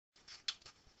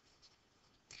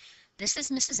This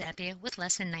is Mrs. Appia with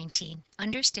Lesson 19,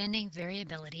 Understanding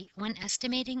Variability when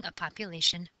Estimating a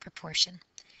Population Proportion.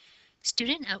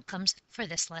 Student outcomes for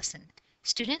this lesson.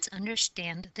 Students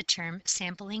understand the term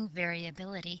sampling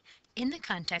variability in the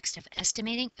context of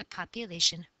estimating a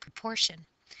population proportion.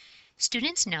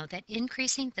 Students know that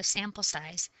increasing the sample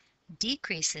size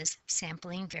decreases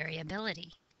sampling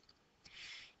variability.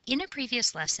 In a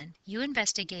previous lesson, you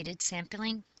investigated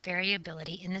sampling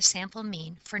variability in the sample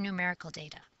mean for numerical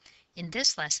data. In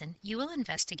this lesson, you will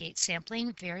investigate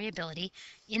sampling variability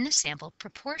in the sample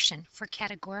proportion for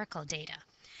categorical data.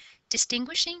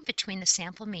 Distinguishing between the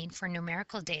sample mean for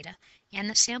numerical data and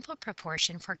the sample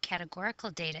proportion for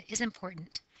categorical data is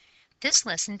important. This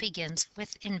lesson begins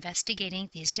with investigating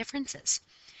these differences.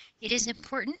 It is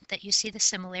important that you see the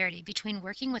similarity between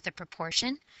working with a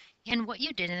proportion and what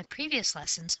you did in the previous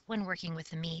lessons when working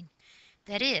with a mean.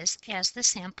 That is, as the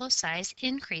sample size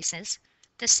increases,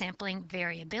 the sampling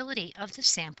variability of the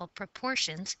sample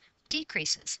proportions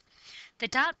decreases. The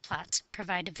dot plots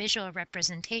provide a visual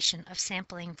representation of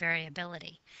sampling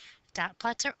variability. Dot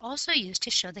plots are also used to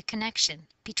show the connection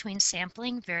between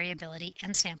sampling variability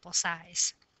and sample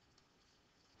size.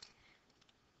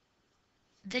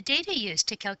 The data used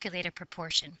to calculate a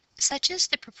proportion, such as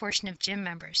the proportion of gym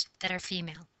members that are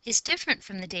female, is different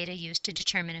from the data used to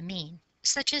determine a mean,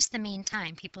 such as the mean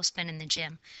time people spend in the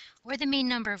gym, or the mean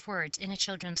number of words in a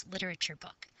children's literature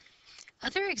book.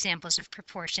 Other examples of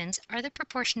proportions are the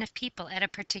proportion of people at a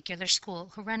particular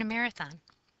school who run a marathon,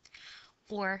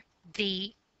 or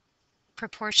the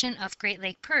proportion of Great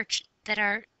Lake perch that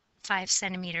are 5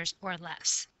 centimeters or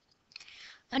less.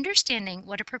 Understanding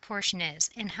what a proportion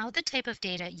is and how the type of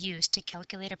data used to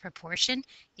calculate a proportion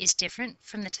is different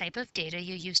from the type of data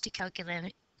you use to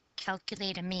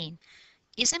calculate a mean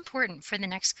is important for the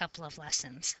next couple of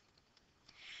lessons.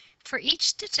 For each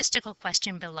statistical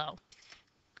question below,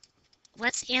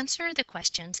 let's answer the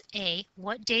questions A,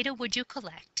 what data would you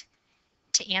collect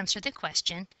to answer the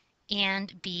question,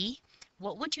 and B,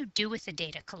 what would you do with the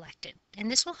data collected?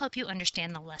 And this will help you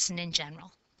understand the lesson in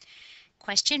general.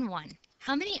 Question 1.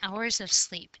 How many hours of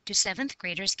sleep do 7th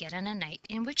graders get on a night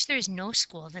in which there is no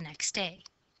school the next day?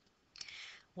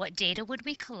 What data would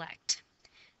we collect?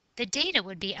 The data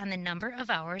would be on the number of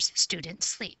hours students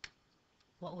sleep.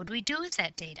 What would we do with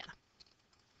that data?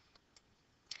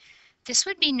 This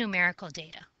would be numerical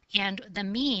data, and the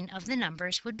mean of the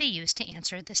numbers would be used to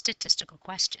answer the statistical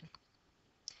question.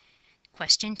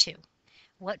 Question 2.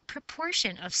 What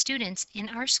proportion of students in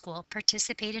our school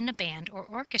participate in a band or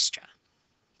orchestra?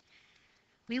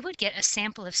 We would get a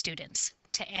sample of students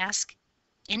to ask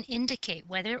and indicate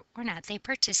whether or not they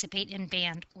participate in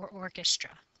band or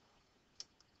orchestra.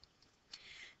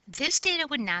 This data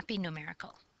would not be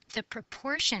numerical. The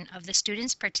proportion of the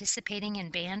students participating in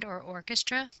band or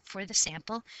orchestra for the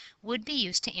sample would be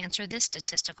used to answer this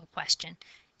statistical question.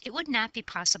 It would not be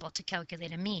possible to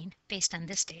calculate a mean based on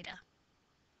this data.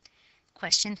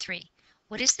 Question 3.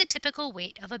 What is the typical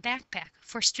weight of a backpack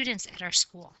for students at our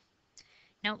school?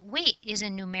 Now, weight is a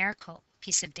numerical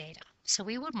piece of data, so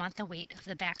we would want the weight of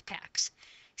the backpacks.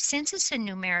 Since it's a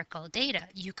numerical data,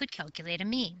 you could calculate a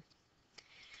mean.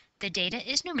 The data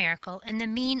is numerical, and the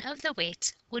mean of the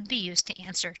weights would be used to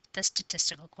answer the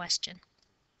statistical question.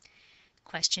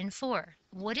 Question 4.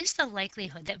 What is the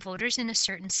likelihood that voters in a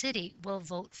certain city will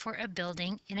vote for a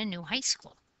building in a new high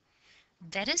school?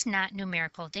 That is not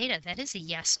numerical data. That is a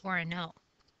yes or a no.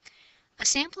 A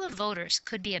sample of voters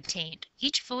could be obtained.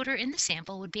 Each voter in the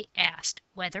sample would be asked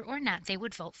whether or not they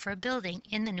would vote for a building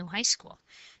in the new high school.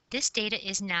 This data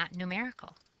is not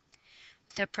numerical.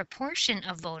 The proportion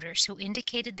of voters who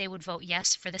indicated they would vote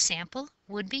yes for the sample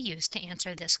would be used to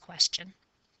answer this question.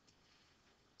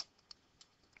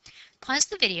 Pause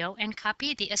the video and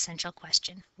copy the essential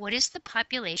question. What is the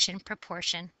population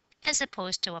proportion as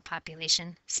opposed to a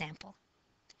population sample?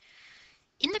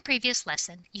 In the previous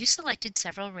lesson, you selected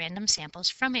several random samples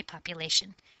from a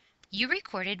population. You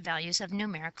recorded values of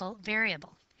numerical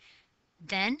variable.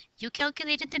 Then you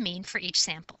calculated the mean for each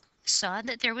sample, saw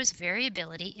that there was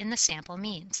variability in the sample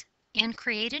means, and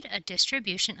created a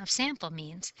distribution of sample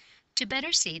means to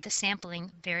better see the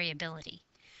sampling variability.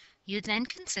 You then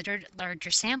considered larger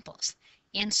samples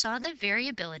and saw the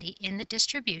variability in the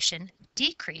distribution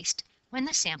decreased when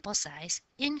the sample size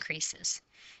increases.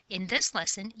 In this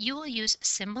lesson, you will use a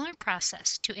similar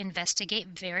process to investigate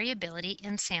variability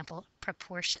in sample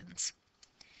proportions.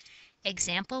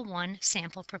 Example 1,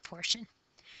 sample proportion.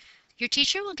 Your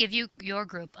teacher will give your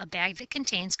group a bag that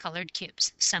contains colored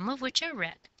cubes, some of which are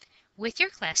red. With your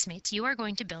classmates, you are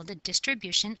going to build a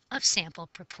distribution of sample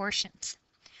proportions.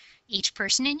 Each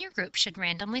person in your group should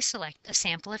randomly select a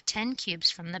sample of 10 cubes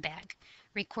from the bag.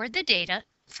 Record the data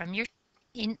from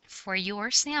for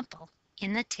your sample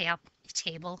in the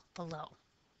table below.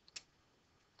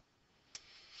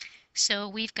 So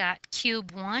we've got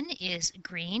cube 1 is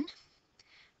green,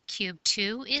 cube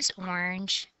 2 is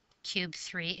orange, cube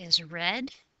 3 is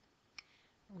red,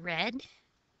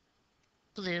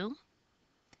 blue,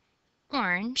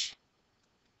 orange,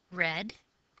 red,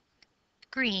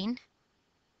 green,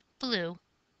 blue,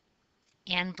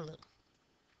 and blue.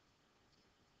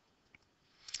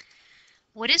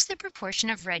 What is the proportion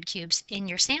of red cubes in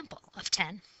your sample of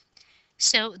 10?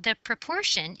 So the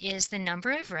proportion is the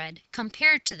number of red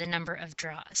compared to the number of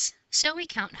draws. So we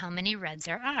count how many red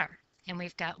there are. And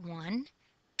we've got 1,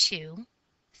 2,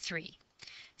 3.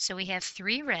 So we have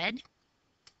 3 red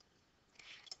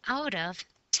out of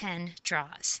 10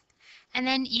 draws. And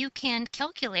then you can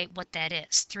calculate what that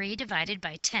is. 3 divided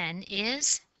by 10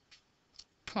 is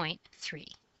 0.3.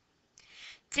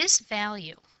 This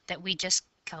value that we just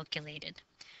calculated,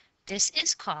 this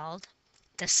is called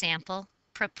the sample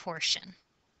proportion.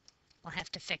 We'll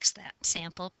have to fix that,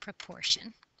 sample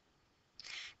proportion.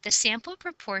 The sample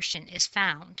proportion is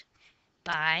found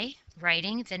by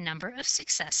writing the number of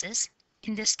successes,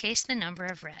 in this case the number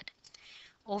of red,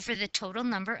 over the total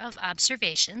number of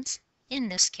observations, in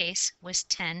this case was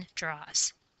 10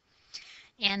 draws.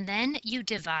 And then you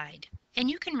divide, and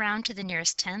you can round to the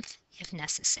nearest tenth if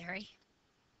necessary.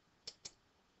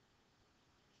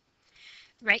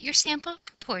 Write your sample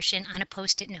proportion on a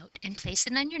Post-it note and place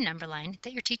it on your number line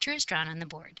that your teacher has drawn on the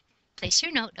board. Place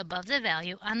your note above the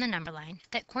value on the number line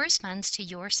that corresponds to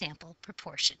your sample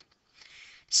proportion.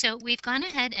 So we've gone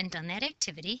ahead and done that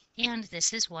activity, and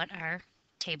this is what our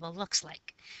table looks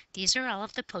like. These are all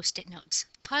of the Post-it notes.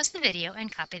 Pause the video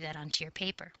and copy that onto your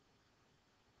paper.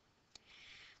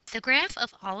 The graph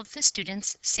of all of the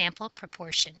students' sample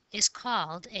proportion is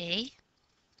called a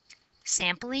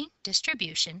sampling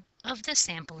distribution of the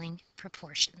sampling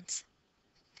proportions.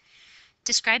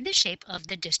 Describe the shape of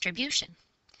the distribution.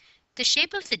 The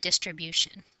shape of the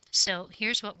distribution. So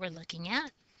here's what we're looking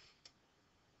at.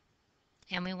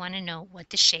 And we want to know what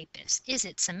the shape is. Is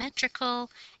it symmetrical?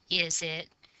 Is it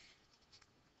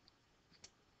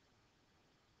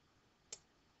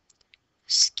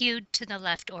skewed to the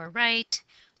left or right?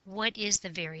 What is the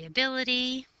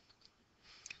variability?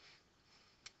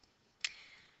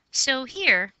 So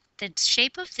here, the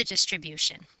shape of the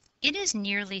distribution, it is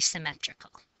nearly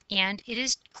symmetrical, and it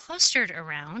is clustered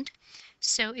around.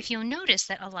 So if you'll notice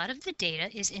that a lot of the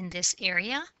data is in this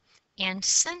area and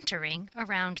centering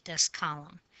around this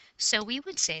column. So we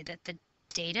would say that the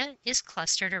data is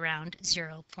clustered around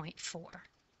 0.4.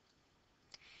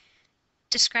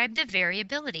 Describe the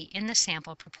variability in the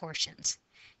sample proportions.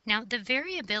 Now the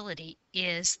variability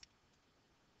is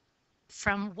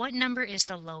from what number is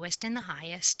the lowest and the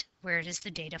highest, where does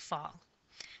the data fall.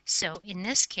 So in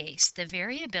this case, the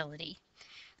variability,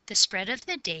 the spread of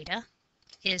the data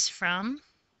is from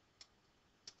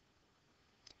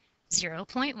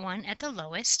 0.1 at the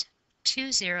lowest to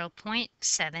 0.7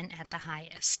 at the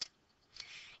highest.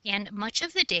 And much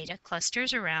of the data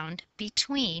clusters around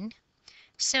between,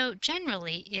 so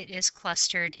generally it is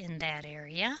clustered in that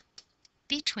area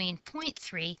between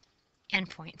 0.3 and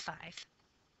 0.5.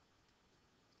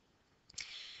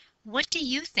 What do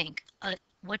you think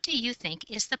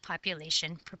is the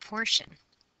population proportion?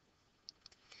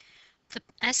 The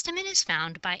estimate is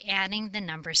found by adding the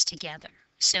numbers together.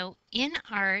 So in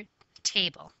our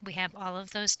table, we have all of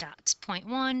those dots,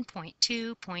 0.1,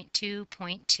 0.2, 0.2,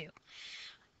 0.2.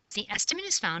 The estimate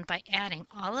is found by adding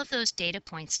all of those data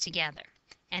points together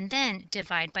and then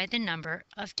divide by the number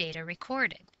of data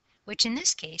recorded, which in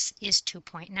this case is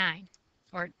 2.9,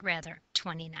 or rather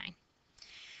 29.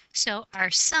 So our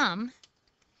sum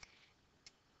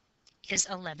is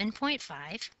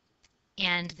 11.5,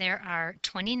 and there are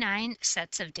 29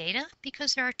 sets of data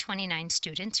because there are 29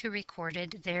 students who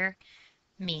recorded their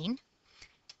mean,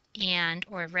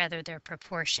 or rather their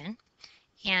proportion,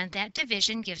 and that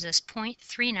division gives us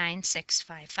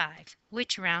 0.39655,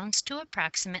 which rounds to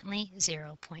approximately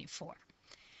 0.4.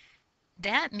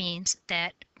 That means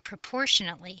that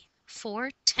proportionately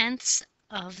 4/10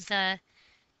 of the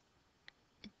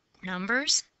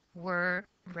numbers were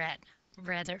red.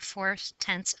 Rather,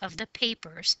 4/10 of the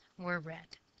papers were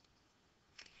red.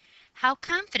 How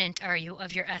confident are you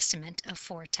of your estimate of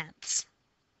 4/10?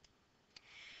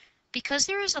 Because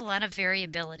there is a lot of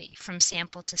variability from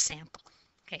sample to sample.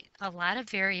 Okay, a lot of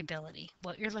variability.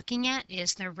 What you're looking at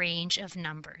is the range of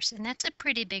numbers, and that's a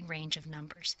pretty big range of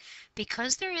numbers.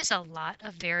 Because there is a lot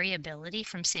of variability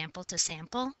from sample to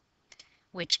sample,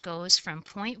 which goes from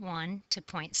 0.1 to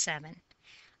 0.7,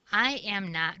 I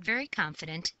am not very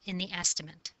confident in the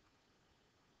estimate.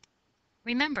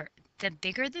 Remember, the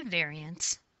bigger the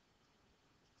variance,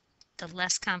 the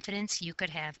less confidence you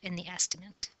could have in the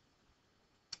estimate.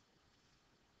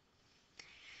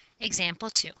 Example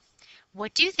 2.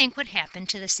 What do you think would happen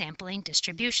to the sampling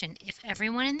distribution if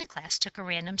everyone in the class took a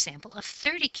random sample of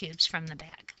 30 cubes from the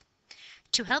bag?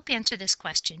 To help answer this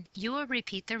question, you will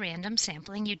repeat the random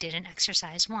sampling you did in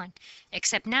exercise 1,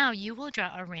 except now you will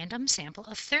draw a random sample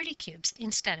of 30 cubes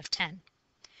instead of 10.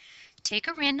 Take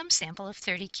a random sample of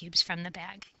 30 cubes from the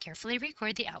bag. Carefully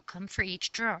record the outcome for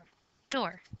each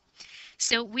door.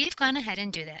 So we've gone ahead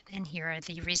and do that, and here are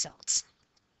the results.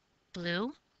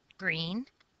 Blue, green,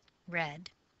 red,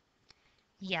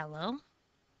 yellow,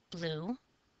 blue,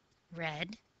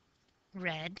 red,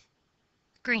 red,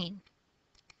 green.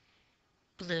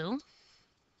 Blue,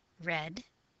 red,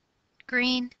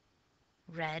 green,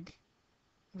 red,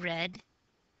 red,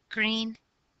 green,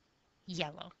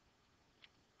 yellow.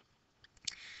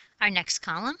 Our next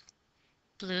column,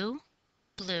 blue,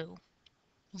 blue,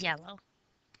 yellow,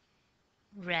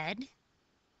 red,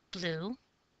 blue,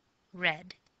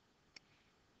 red,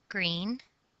 green,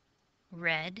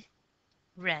 red,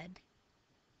 red,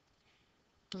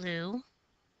 blue,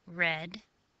 red,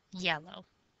 yellow,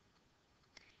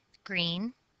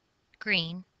 green,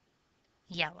 green,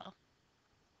 yellow.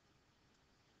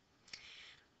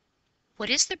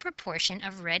 What is the proportion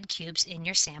of red cubes in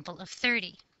your sample of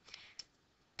 30?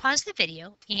 Pause the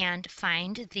video and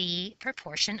find the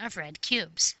proportion of red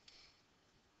cubes.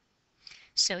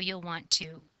 So you'll want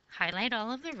to highlight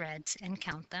all of the reds and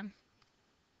count them.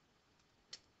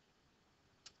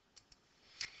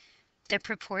 The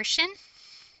proportion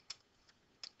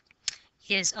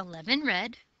is 11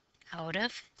 red out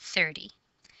of 30.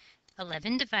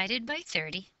 11 divided by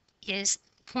 30 is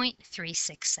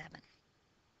 0.367.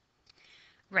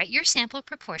 Write your sample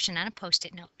proportion on a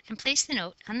Post-it note and place the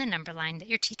note on the number line that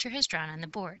your teacher has drawn on the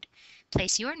board.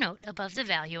 Place your note above the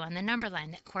value on the number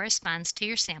line that corresponds to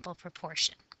your sample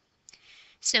proportion.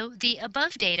 So the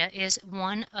above data is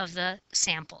one of the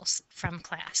samples from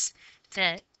class.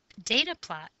 The data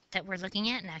plot that we're looking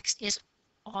at next is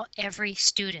every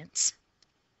student's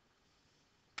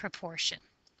proportion.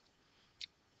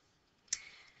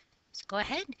 So go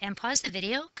ahead and pause the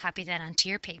video, copy that onto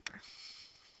your paper.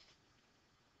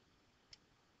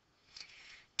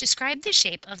 Describe the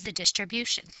shape of the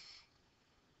distribution.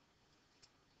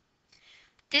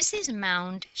 This is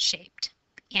mound-shaped,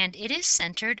 and it is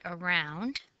centered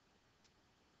around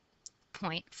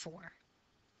 0.4.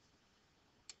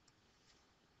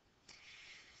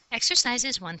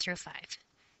 Exercises 1 through 5.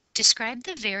 Describe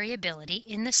the variability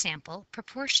in the sample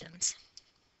proportions.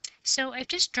 So I've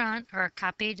just drawn or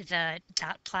copied the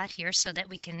dot plot here so that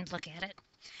we can look at it.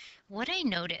 What I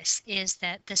notice is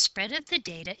that the spread of the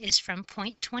data is from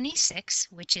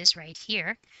 0.26, which is right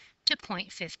here, to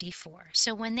 0.54.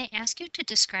 So when they ask you to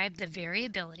describe the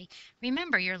variability,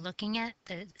 remember you're looking at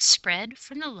the spread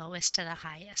from the lowest to the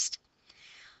highest.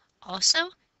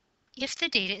 Also, if the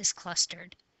data is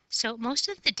clustered, so most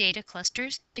of the data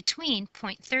clusters between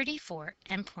 0.34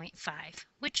 and 0.5,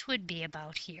 which would be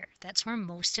about here. That's where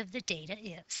most of the data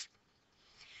is.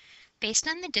 Based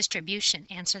on the distribution,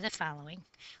 answer the following.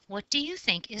 What do you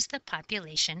think is the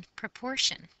population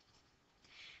proportion?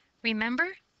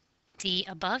 Remember, the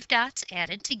above dots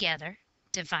added together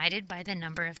divided by the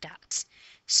number of dots.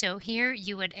 So here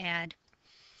you would add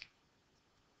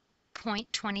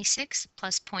 0.26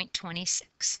 plus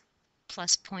 0.26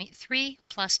 plus 0.3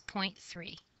 plus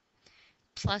 0.3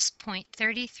 plus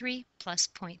 0.33 plus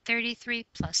 0.33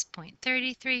 plus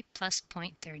 0.33 plus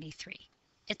 0.33,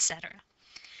 etc.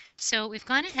 So we've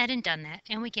gone ahead and done that,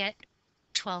 and we get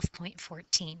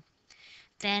 12.14.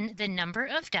 Then the number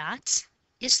of dots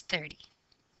is 30.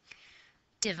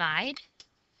 Divide,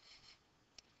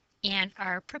 and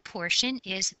our proportion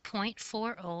is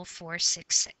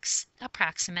 0.40466,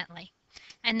 approximately.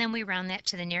 And then we round that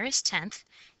to the nearest tenth,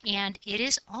 and it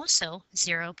is also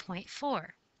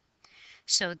 0.4.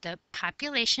 So the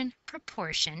population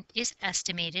proportion is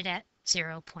estimated at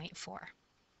 0.4.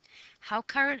 How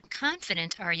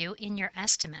confident are you in your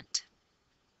estimate?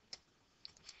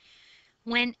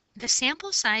 When the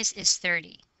sample size is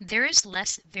 30, there is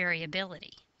less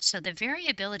variability. So the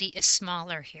variability is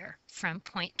smaller here, from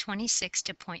 0.26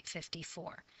 to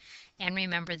 0.54. And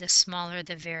remember, the smaller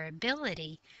the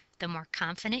variability, the more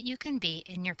confident you can be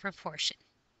in your proportion.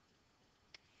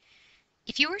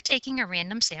 If you were taking a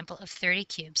random sample of 30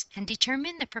 cubes and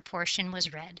determined the proportion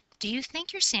was red, do you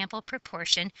think your sample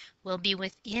proportion will be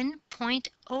within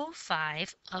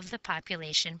 0.05 of the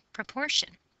population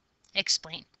proportion?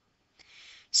 Explain.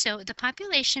 So the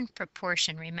population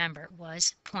proportion, remember,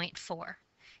 was 0.4.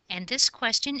 And this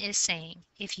question is saying,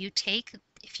 if you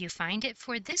find it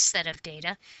for this set of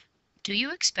data, do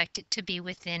you expect it to be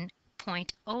within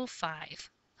 0.05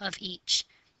 of each?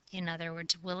 In other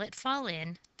words, will it fall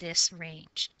in this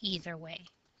range either way?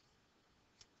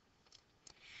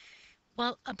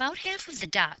 Well, about half of the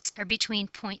dots are between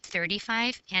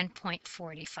 0.35 and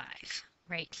 0.45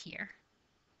 right here.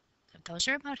 Those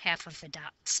are about half of the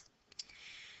dots.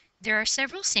 There are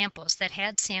several samples that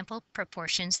had sample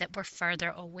proportions that were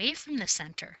farther away from the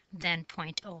center than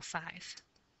 0.05.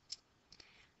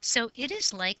 So it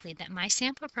is likely that my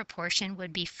sample proportion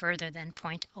would be further than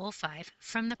 0.05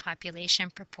 from the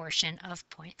population proportion of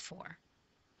 0.4.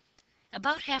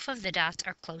 About half of the dots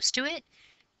are close to it,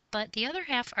 but the other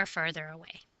half are farther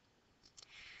away.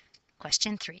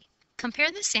 Question 3.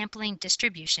 Compare the sampling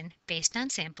distribution based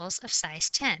on samples of size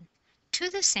 10 to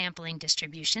the sampling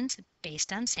distributions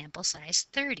based on sample size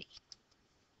 30.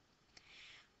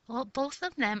 Well, both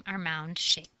of them are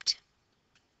mound-shaped.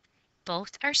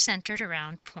 Both are centered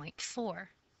around 0.4.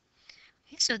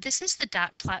 Okay, so this is the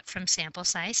dot plot from sample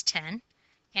size 10,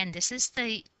 and this is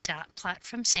the dot plot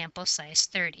from sample size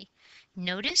 30.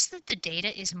 Notice that the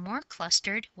data is more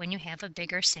clustered when you have a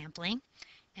bigger sampling,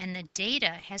 and the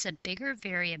data has a bigger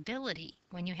variability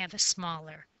when you have a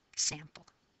smaller sample.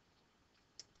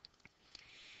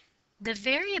 The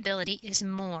variability is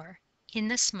more in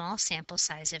the small sample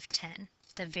size of 10.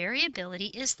 The variability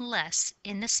is less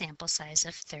in the sample size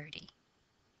of 30.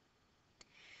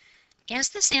 As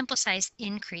the sample size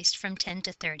increased from 10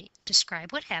 to 30,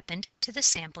 describe what happened to the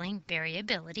sampling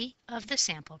variability of the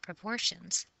sample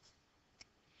proportions.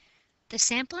 The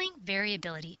sampling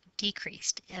variability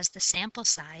decreased as the sample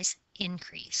size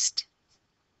increased.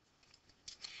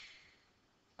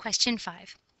 Question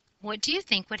 5. What do you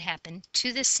think would happen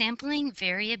to the sampling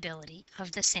variability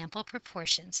of the sample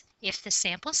proportions if the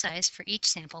sample size for each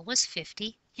sample was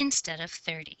 50 instead of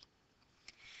 30?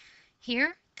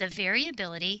 Here, the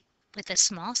variability with a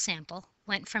small sample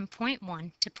went from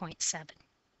 0.1 to 0.7.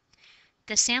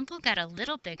 The sample got a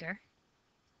little bigger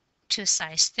to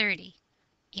size 30,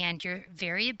 and your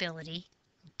variability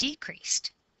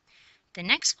decreased. The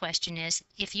next question is,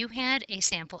 if you had a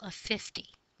sample of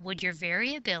 50, would your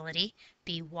variability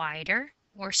be wider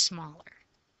or smaller?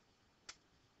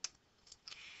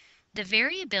 The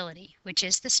variability, which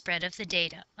is the spread of the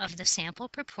data of the sample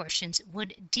proportions,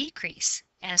 would decrease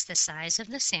as the size of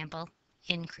the sample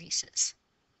increases.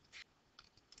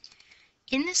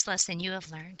 In this lesson, you have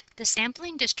learned the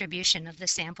sampling distribution of the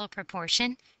sample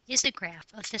proportion is a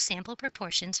graph of the sample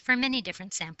proportions for many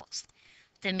different samples.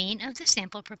 The mean of the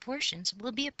sample proportions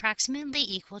will be approximately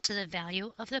equal to the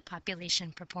value of the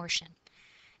population proportion.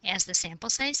 As the sample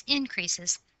size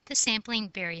increases, the sampling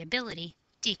variability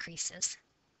decreases.